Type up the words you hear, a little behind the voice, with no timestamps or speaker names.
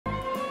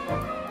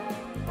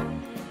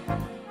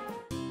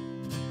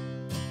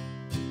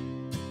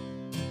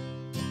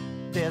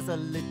There's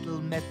a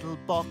little metal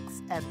box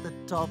at the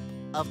top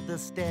of the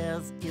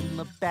stairs in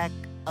the back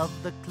of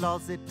the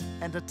closet,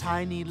 and a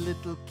tiny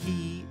little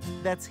key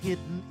that's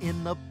hidden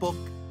in a book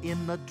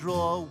in the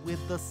drawer with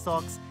the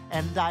socks,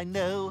 and I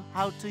know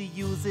how to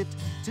use it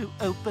to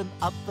open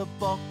up the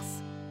box.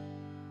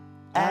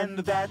 And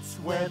that's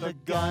where the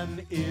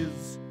gun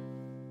is.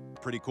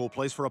 Pretty cool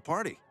place for a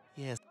party.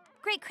 Yes.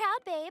 Great crowd,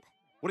 babe.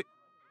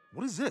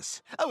 What is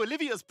this? Oh,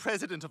 Olivia's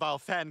president of our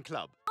fan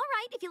club. All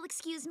right, if you'll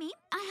excuse me,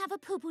 I have a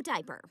poo-poo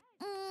diaper.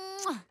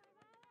 Mwah.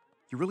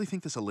 You really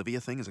think this Olivia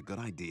thing is a good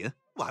idea?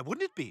 Why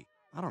wouldn't it be?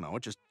 I don't know,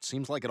 it just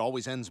seems like it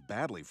always ends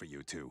badly for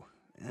you two.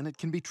 And it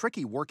can be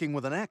tricky working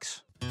with an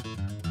ex.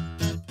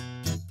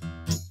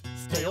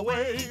 Stay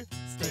away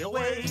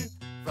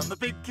from the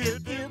big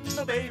kid in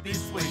the baby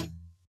swing.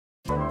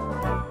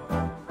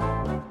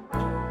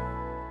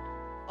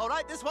 All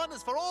right, this one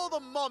is for all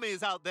the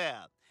mommies out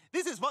there.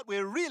 This is what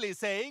we're really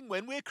saying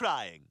when we're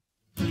crying.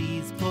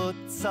 Please put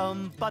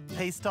some butt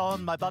paste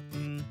on my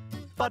button.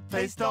 Butt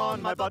paste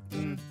on my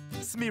button.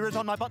 Smear it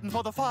on my button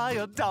for the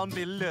fire down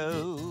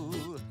below.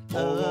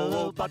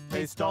 Oh, butt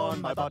paste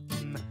on my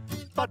button.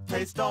 Butt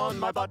paste on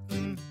my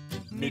button.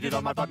 Need it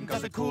on my button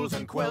because it cools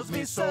and quells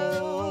me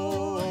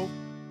so.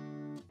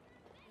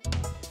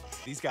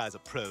 These guys are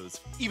pros.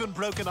 Even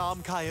broken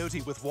arm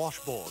coyote with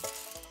washboard.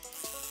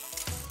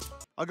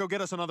 I'll go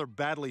get us another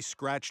badly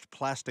scratched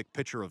plastic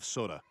pitcher of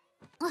soda.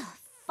 Ugh,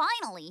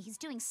 finally, he's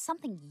doing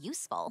something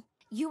useful.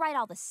 You write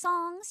all the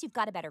songs, you've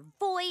got a better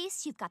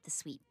voice, you've got the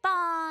sweet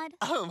bod.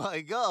 Oh my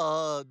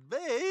God,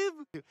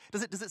 babe.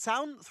 Does it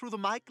sound through the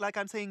mic like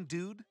I'm saying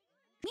dude?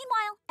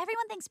 Meanwhile,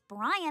 everyone thinks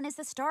Brian is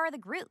the star of the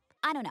group.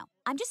 I don't know.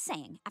 I'm just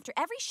saying, after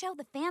every show,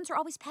 the fans are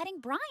always petting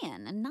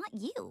Brian and not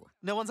you.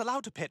 No one's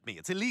allowed to pet me.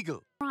 It's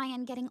illegal.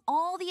 Brian getting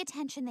all the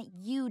attention that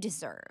you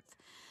deserve.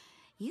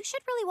 You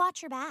should really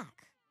watch your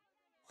back.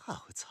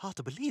 Wow, it's hard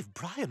to believe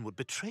Brian would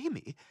betray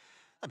me.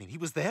 I mean, he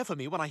was there for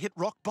me when I hit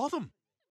rock bottom.